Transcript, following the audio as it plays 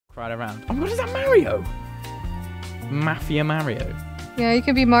Right around. Oh, what is that, Mario? Mafia Mario. Yeah, you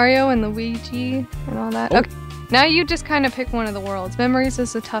could be Mario and Luigi and all that. Oh. Okay, now you just kind of pick one of the worlds. Memories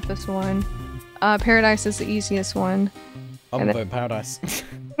is the toughest one. Paradise is the easiest one. I'm gonna vote Paradise.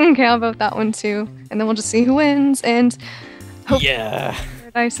 Okay, I'll vote that one too. And then we'll just see who wins. And hope yeah.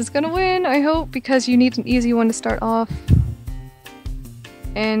 Paradise is gonna win, I hope, because you need an easy one to start off.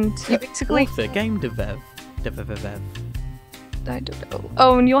 And you basically... Author, game dev. I don't know.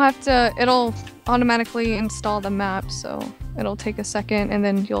 Oh, and you'll have to... It'll automatically install the map, so it'll take a second, and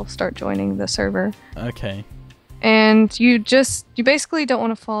then you'll start joining the server. Okay. And you basically don't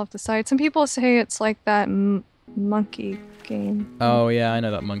want to fall off the side. Some people say it's like that monkey game. Oh yeah, I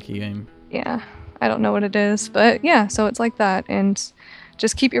know that monkey game. Yeah, I don't know what it is, but yeah, so it's like that. And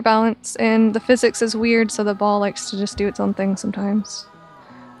just keep your balance, and the physics is weird, so the ball likes to just do its own thing sometimes.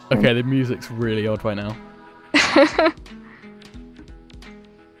 Okay, the music's really odd right now.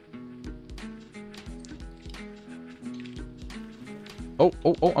 Oh,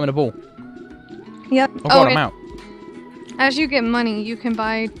 I'm in a ball. Yep. Oh god, I'm out. As you get money, you can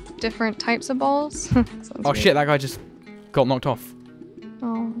buy different types of balls. Oh weird. shit, that guy just got knocked off.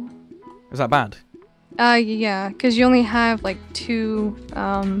 Oh. Is that bad? Yeah, because you only have like two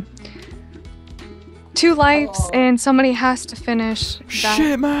lives, and somebody has to finish that.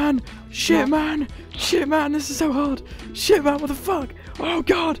 Shit, man! Shit, man! Shit, man! This is so hard! Shit, man! What the fuck? Oh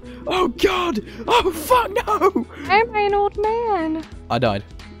god! Oh god! Oh fuck no! I'm an old man. I died.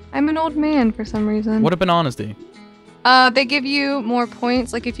 I'm an old man for some reason. What do bananas do? They give you more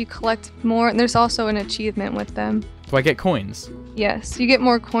points, like if you collect more, and there's also an achievement with them. Do I get coins? Yes, you get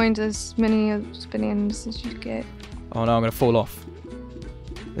more coins as many as bananas as you get. Oh no, I'm gonna fall off.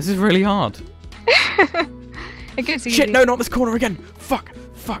 This is really hard. It gets easy. Shit, no, not this corner again! Fuck!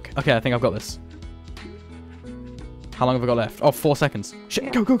 Fuck! Okay, I think I've got this. How long have I got left? Oh, 4 seconds. Shit,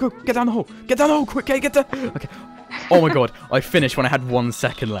 Yeah. go! Get down the hole! Get down the hole, quick, get there! Okay. Oh my god, I finished when I had 1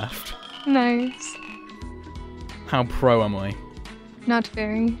 second left. Nice. How pro am I? Not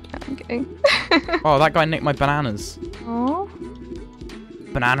very. No, I'm kidding. Oh, that guy nicked my bananas. Oh.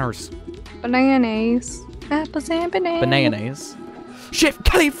 Bananas. Bananas. Apples and bananas. Bananas. Shit,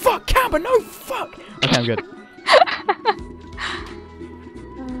 Kelly, fuck, camber, no, fuck! Okay, I'm good.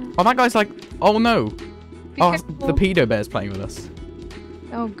 Oh, that guy's like, oh no. Oh, the pedo bear's playing with us.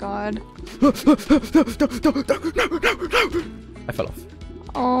 Oh god. No. I fell off.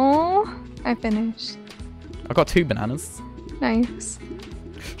 Oh, I finished. I got 2 bananas. Nice.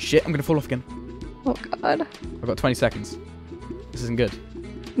 Shit, I'm gonna fall off again. Oh god. I've got 20 seconds. This isn't good.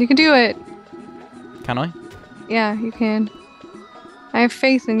 You can do it. Can I? Yeah, you can. I have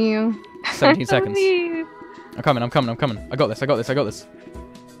faith in you. 17 seconds. Believe. I'm coming. I got this.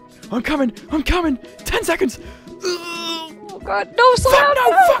 I'm coming. 10 seconds. Oh god, no, slow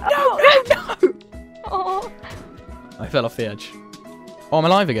down. Fuck, no. Oh. I fell off the edge. Oh, I'm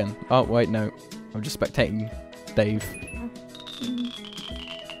alive again. Oh, wait, no. I'm just spectating Dave.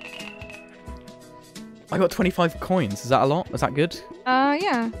 I got 25 coins. Is that a lot? Is that good?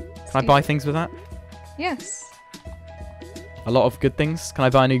 Yeah. Can I buy things with that? Yes. A lot of good things? Can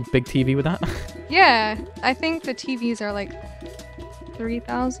I buy a new big TV with that? Yeah, I think the TVs are like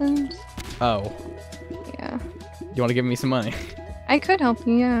 3,000. Oh. Yeah. You want to give me some money? I could help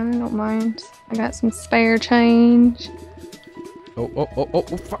you, yeah, I don't mind. I got some spare change. Oh,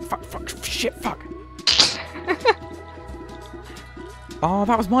 fuck, shit, fuck. Oh,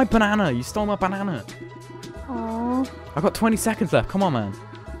 that was my banana. You stole my banana. Oh. I've got 20 seconds left. Come on, man.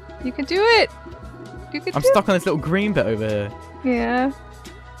 You can do it. I'm stuck on this little green bit over here. Yeah.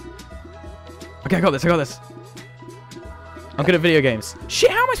 Okay, I got this. I'm good at video games.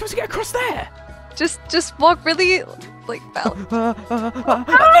 Shit, how am I supposed to get across there? Just walk really, like, fell.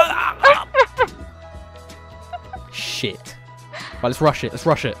 Shit. Right, let's rush it.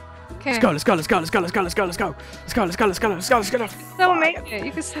 Okay. Let's go. Still make it.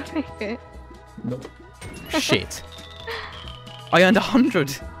 You can still make it. No. Shit. I earned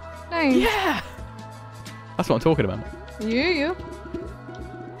 100. Nice. Yeah. That's what I'm talking about. You.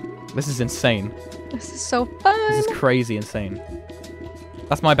 This is insane. This is so fun. This is crazy insane.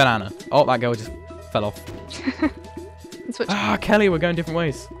 That's my banana. Oh, that girl just fell off. That's what Kelly, we're going different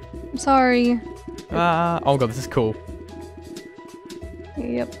ways. I'm sorry. Oh god, this is cool.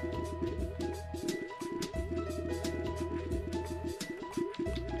 Yep.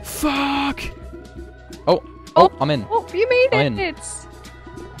 Fuck! Oh, I'm in. Oh, you made I'm it!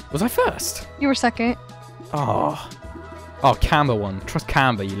 Was I first? You were second. Oh, Camber won. Trust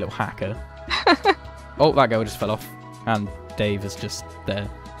Camber, you little hacker. Oh, that girl just fell off. And Dave is just there.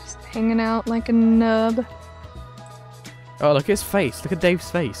 Just hanging out like a nub. Oh, look at his face. Look at Dave's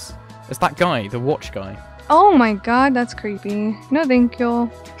face. It's that guy, the watch guy. Oh my god, that's creepy. No thank you.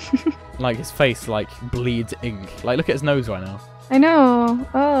 Like, his face, like, bleeds ink. Like, look at his nose right now. I know.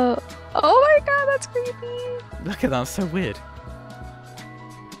 Oh my god, that's creepy. Look at that, that's so weird.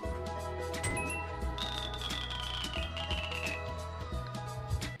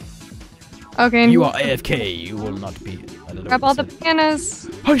 Okay. You are AFK, you will not be. I don't know Grab all the bananas.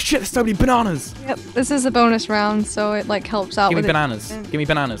 Holy shit, there's so many bananas! Yep, this is a bonus round, so it like helps out Give me with bananas. Give me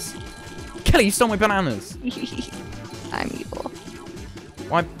bananas. Kelly, you stole my bananas! I'm evil.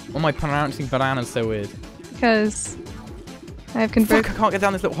 Why am I pronouncing bananas so weird? Because I have Fuck, converted. I can't get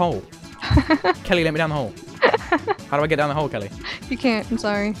down this little hole. Kelly, let me down the hole. How do I get down the hole, Kelly? You can't, I'm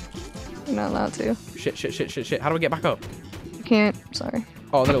sorry. You're not allowed to. Shit. How do I get back up? You can't, I'm sorry.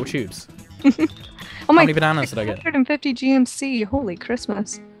 Oh, the little tubes. Oh How my many bananas did I get? 150 GMC, holy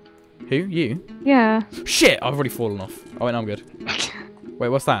Christmas. Who? You? Yeah. Shit, I've already fallen off. Oh wait, no, I'm good. Wait,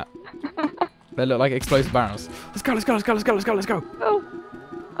 what's that? They look like explosive barrels. Let's go. Oh.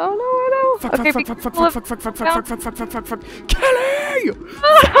 Oh no, Fuck. Kelly!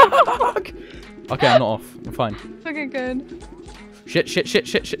 Fuck! Okay, I'm not off. I'm fine. Okay, good. Shit.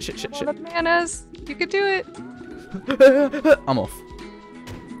 All the bananas. You could do it. I'm off.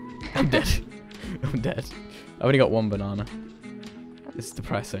 I'm dead. I've only got one banana. It's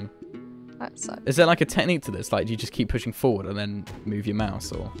depressing. That sucks. Is there like a technique to this? Like, do you just keep pushing forward and then move your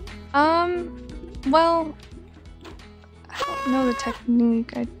mouse, or? Well, I don't know the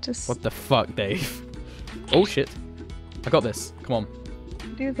technique. I just What the fuck, Dave? Oh shit! I got this. Come on.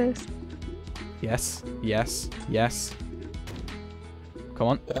 do this. Yes. Come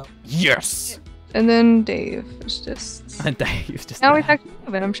on. Yes. And then Dave is just. And Dave's just. Now there. we've actually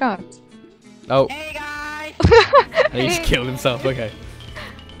moving. I'm shocked. Oh. Hey guys! And he just killed himself. Okay.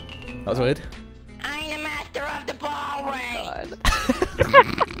 That was weird. I'm the master of the ball ring!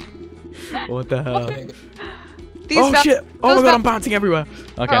 What the hell? These Oh val- shit! Oh those my god, val- I'm bouncing everywhere.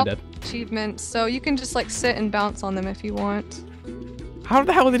 Okay, I'm dead. Achievements, so you can just like sit and bounce on them if you want. How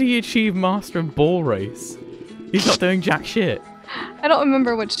the hell did he achieve Master of Ball Race? He's not doing jack shit. I don't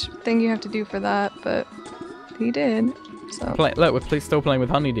remember which thing you have to do for that, but he did. So. Look, we're still playing with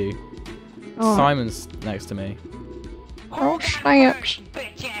Honeydew. Oh. Simon's next to me. Oh, shucks.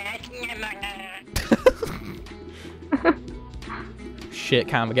 Shit,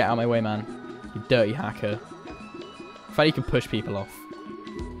 Cam, get out of my way, man. You dirty hacker. In fact, you can push people off.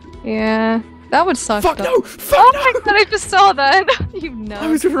 Yeah, that would suck. Fuck though. no! Fuck Oh no! my god, I just saw that. You know. I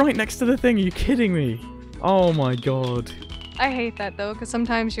was right next to the thing. Are you kidding me? Oh my god. I hate that though, because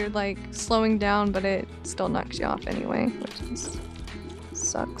sometimes you're like slowing down, but it still knocks you off anyway, which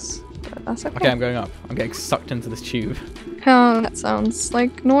sucks. But that's okay. Okay, I'm going up. I'm getting sucked into this tube. Oh, that sounds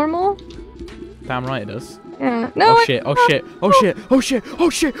like normal. Damn right it does. Yeah. No. Oh shit! Oh shit! Oh shit! Oh shit! Oh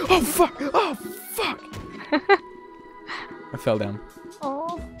shit! Oh fuck! Oh fuck! I fell down.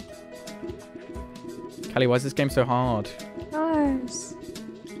 Oh, Kelly, why is this game so hard? nice.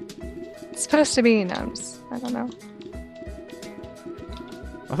 It's supposed to be. No, I don't know.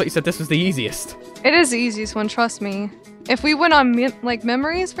 I thought you said this was the easiest. It is the easiest one, trust me. If we went on like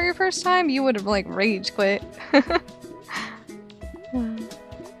memories for your first time, you would have like rage quit.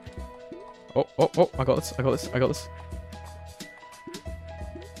 Oh, I got this.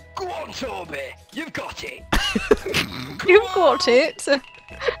 Go on, Toby! You've got it! You've got it.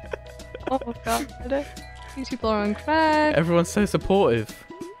 Oh god. These people are on crack. Everyone's so supportive.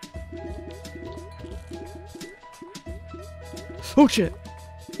 Oh shit!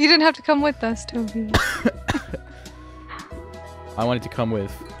 You didn't have to come with us, Toby. I wanted to come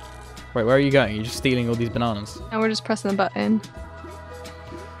with. Wait, where are you going? You're just stealing all these bananas. Now we're just pressing the button.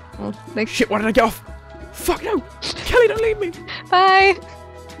 Well, Shit, why did I get off? Fuck no! Kelly, don't leave me! Bye!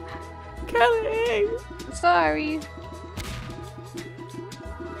 Kelly! Sorry.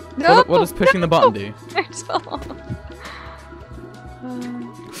 No! What does pushing the button do? I just fell off.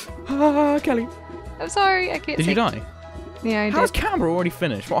 Kelly. I'm sorry, I can't Did you die? Yeah, I did. How's Camera already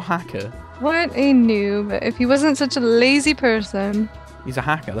finished? What a hacker. What a noob. If he wasn't such a lazy person. He's a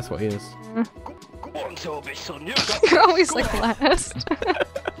hacker, that's what he is. Go on, Toby, son, you've got You're always like last.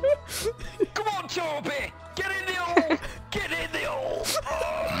 Come on, Toby! Get in the hole! Get in the hole!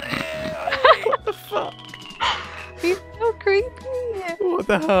 Oh, yeah. What the fuck? He's so creepy. What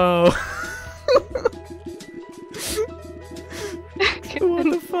the hell? What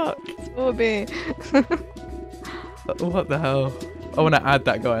the fuck? Toby. What the hell? I want to add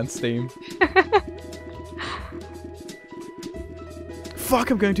that guy on Steam. Fuck,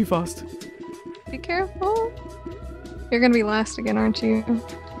 I'm going too fast. Be careful. You're gonna be last again, aren't you?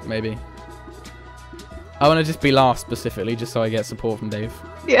 Maybe. I want to just be last specifically, just so I get support from Dave.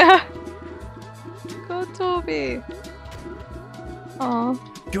 Yeah. Go, Toby. Aw.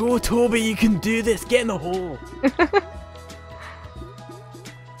 Go, Toby, you can do this. Get in the hole.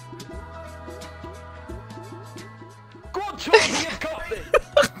 Go on, Toby, you've got this.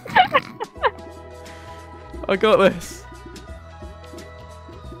 I got this.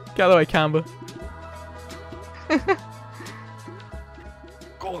 Get out of the way, Camber.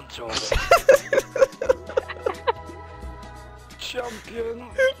 Go on, Toby. Champion.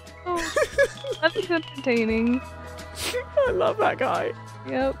 Oh, that's entertaining. I love that guy.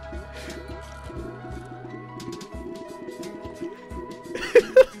 Yep.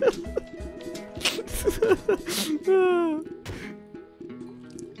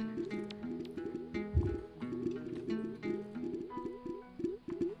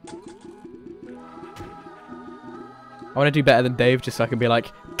 I want to do better than Dave, just so I can be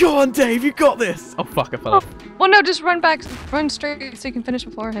like, go on, Dave, you got this. Oh fuck, I fell off. Well, no, just run back, run straight so you can finish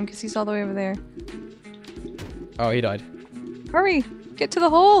before him, because he's all the way over there. Oh, he died. Hurry, get to the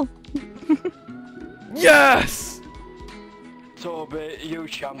hole. Yes! Toby, you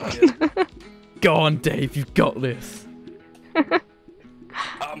champion. Go on, Dave, you've got this.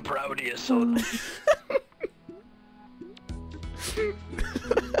 I'm proud of you, son.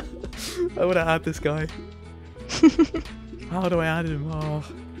 I would have had this guy. How do I add him? Oh,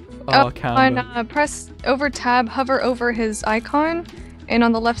 On press over tab, hover over his icon, and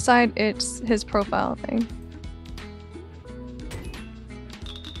on the left side, it's his profile thing.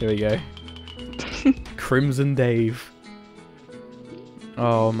 Here we go. Crimson Dave.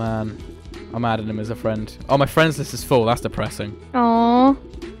 Oh man, I'm adding him as a friend. Oh, my friends list is full. That's depressing. Aww.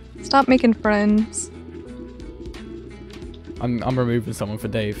 Stop making friends. I'm removing someone for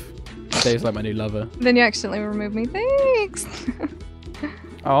Dave. Dave's like my new lover. Then you accidentally remove me. Thanks.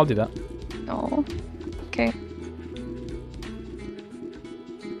 Oh, I'll do that. Oh. Okay.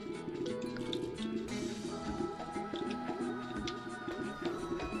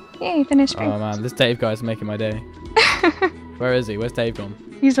 Yay, finished. Oh man, this Dave guy's making my day. Where is he? Where's Dave gone?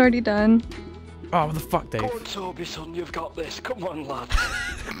 He's already done. Oh, what the fuck, Dave? Go on, Toby, son, you've got this. Come on, lad.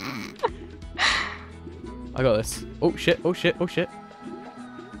 I got this. Oh shit, oh shit, oh shit.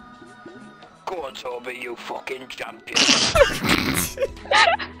 Go on, Toby, you fucking champion.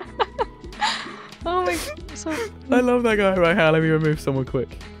 Oh my god, so I love that guy. Right, let me remove someone quick.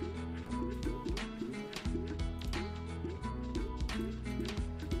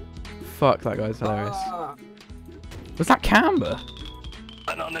 Fuck, that guy's hilarious. Was that Camber?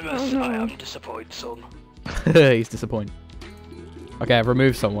 Anonymous, Oh, no. I am disappointed, son. He's disappointed. Okay, I've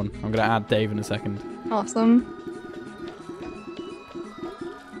removed someone. I'm gonna add Dave in a second. awesome.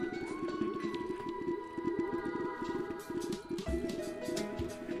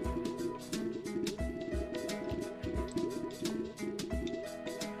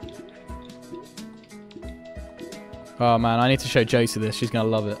 Oh man, I need to show Josie this. She's gonna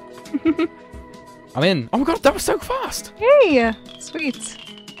love it. I'm in. Oh my god, that was so fast. Hey, sweet.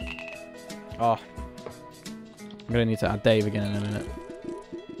 Oh. I'm gonna need to add Dave again in a minute.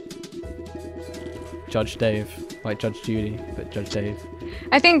 Judge Dave. Like Judge Judy, but Judge Dave.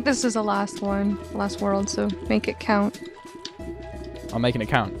 I think this is the last one, last world, so make it count. I'm making it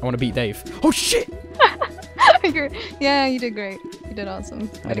count. I want to beat Dave. Oh shit! Yeah, you did great. You did awesome.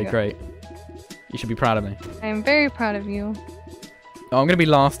 I Way to did go. great. You should be proud of me. I am very proud of you. Oh, I'm gonna be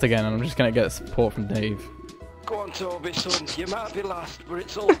last again, and I'm just gonna get support from Dave. Go on, Toby, son. You might be last, but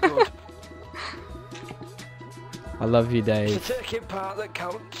it's all good. I love you, It's Dave. the taking part that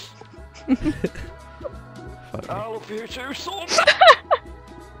counts. Fuck me. I love you too, son.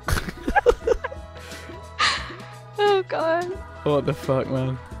 Oh god. What the fuck,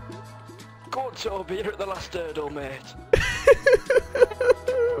 man? Go on, Toby, you're at the last hurdle, mate.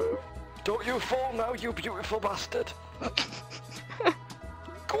 Don't you fall now, you beautiful bastard.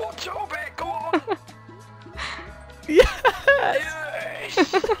 Go on, Toby, go on. Yes!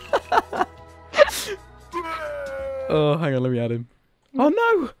 Yes! Oh, hang on, let me add him. Oh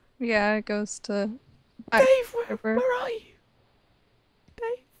no! Yeah, it goes to Dave, River. where are you?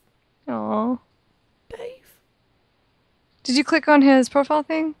 Dave, Aww. Dave. Did you click on his profile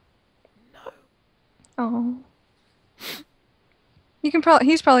thing? No. Oh. You can probably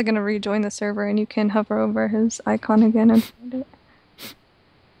he's probably gonna rejoin the server and you can hover over his icon again and find it.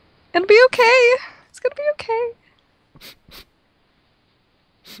 It'll be okay. It's gonna be okay.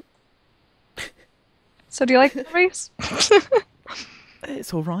 So do you like the race?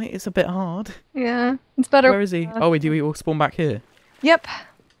 It's alright, it's a bit hard. Yeah, it's better. Where is he? Oh, do we all spawn back here? Yep.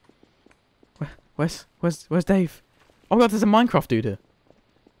 Where's Dave? Oh god, there's a Minecraft dude here.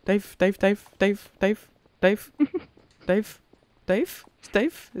 Dave. Dave? Dave? Dave? It's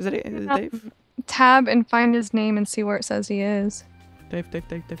Dave? Is it Dave? Tab and find his name and see where it says he is. Dave.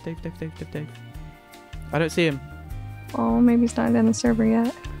 I don't see him. Oh, maybe he's not in the server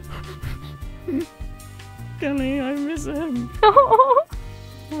yet. Kellie, I miss him. Oh,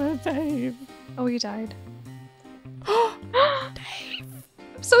 Where's Dave? he died. Dave.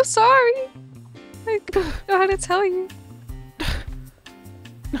 I'm so sorry. I don't know how to tell you.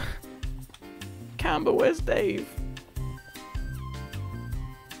 Camber, where's Dave?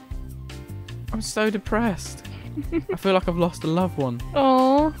 I'm so depressed. I feel like I've lost a loved one.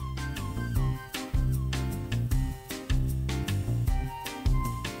 Oh.